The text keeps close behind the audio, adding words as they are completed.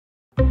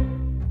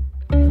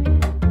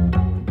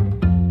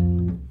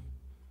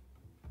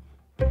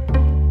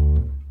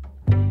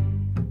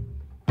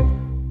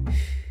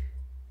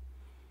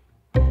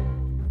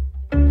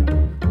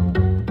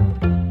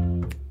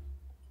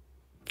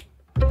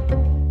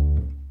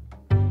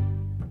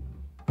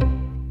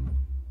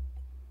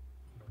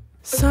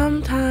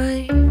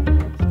Sometimes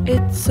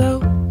it's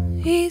so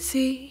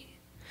easy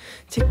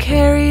to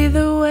carry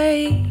the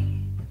weight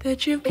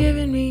that you've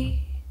given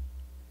me.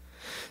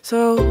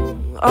 So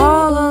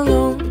all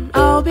alone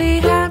I'll be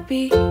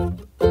happy,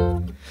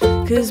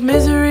 'cause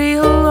misery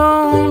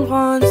alone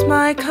wants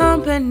my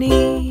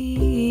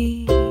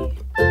company.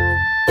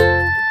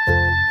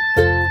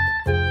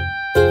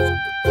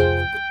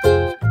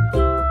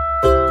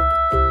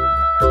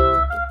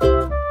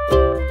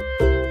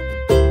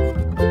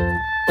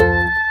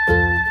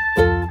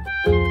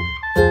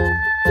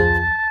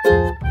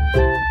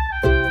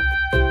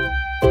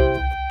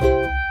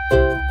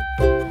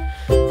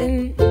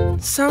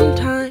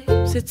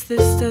 Sometimes it's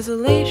this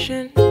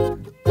desolation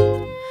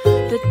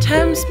that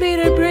tempts me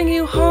to bring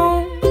you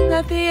home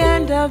at the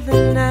end of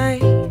the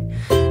night.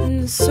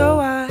 And so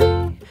I,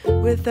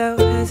 without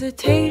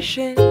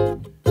hesitation,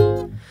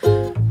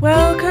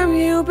 welcome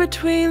you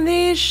between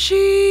these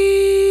sheets.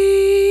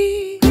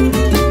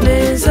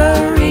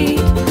 Misery,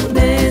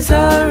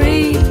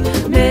 misery,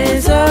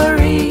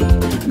 misery,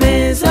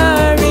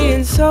 misery.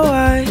 And so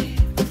I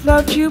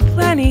loved you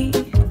plenty,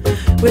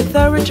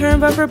 without return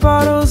but for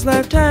bottles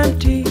left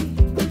empty.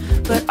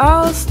 But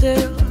I'll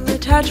still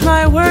attach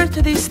my worth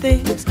to these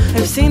things.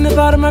 I've seen the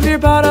bottom of your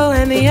bottle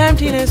and the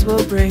emptiness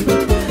will bring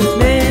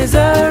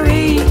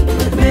misery,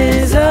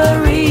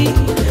 misery,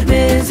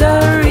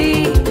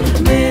 misery,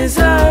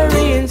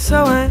 misery. And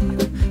so I'm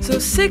so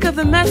sick of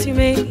the mess you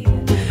made,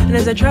 and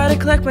as I try to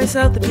collect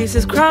myself, the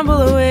pieces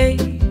crumble away.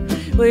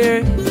 Well, you're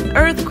an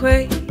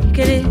earthquake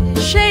and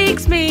it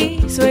shakes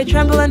me, so I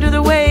tremble under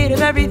the weight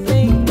of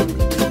everything.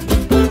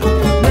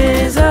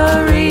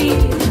 Misery,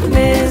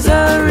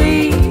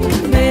 misery,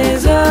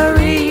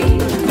 misery,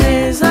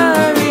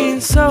 misery.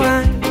 And so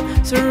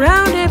I'm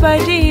surrounded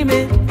by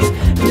demons,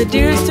 and the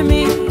dearest to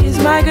me is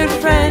my good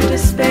friend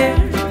despair.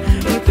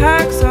 He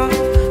packs all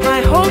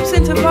my hopes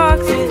into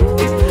boxes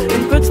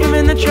and puts them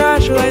in the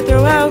trash while I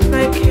throw out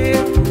my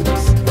cares.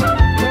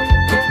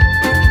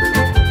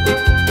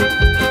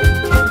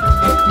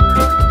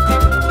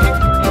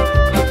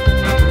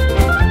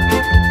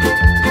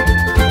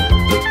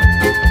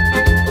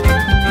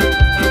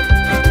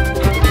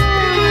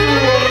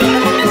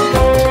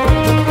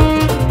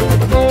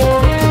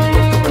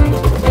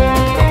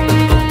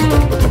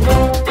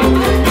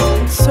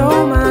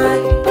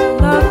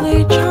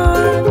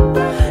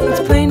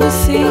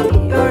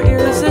 You're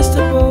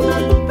irresistible,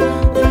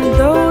 and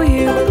though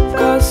you've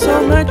caused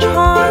so much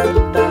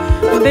harm,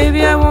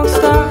 baby, I won't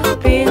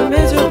stop being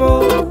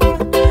miserable.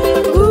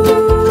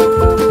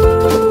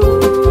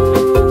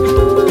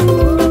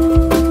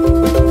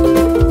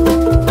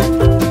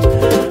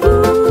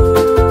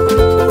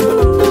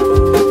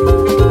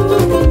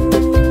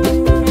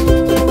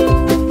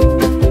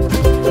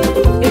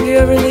 If you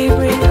ever leave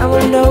me, I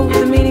won't know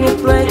the meaning of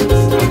bliss.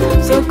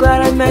 I'm so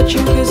glad I met you,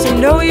 'cause to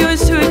know you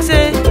is to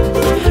exist.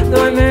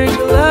 Though